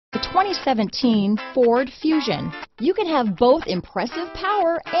2017 Ford Fusion. You can have both impressive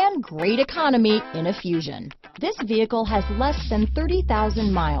power and great economy in a Fusion. This vehicle has less than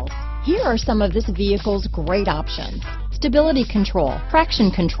 30,000 miles. Here are some of this vehicle's great options: stability control,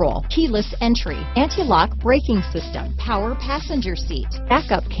 traction control, keyless entry, anti-lock braking system, power passenger seat,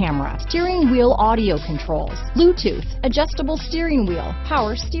 backup camera, steering wheel audio controls, Bluetooth, adjustable steering wheel,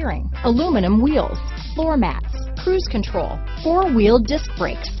 power steering, aluminum wheels, floor mats, cruise control, four-wheel disc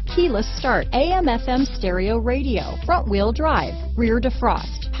brakes, keyless start, AM/FM stereo radio, front-wheel drive, rear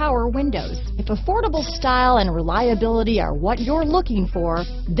defrost, power windows. If affordable style and reliability are what you're looking for,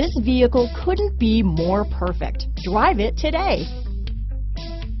 this vehicle couldn't be more perfect. Drive it today.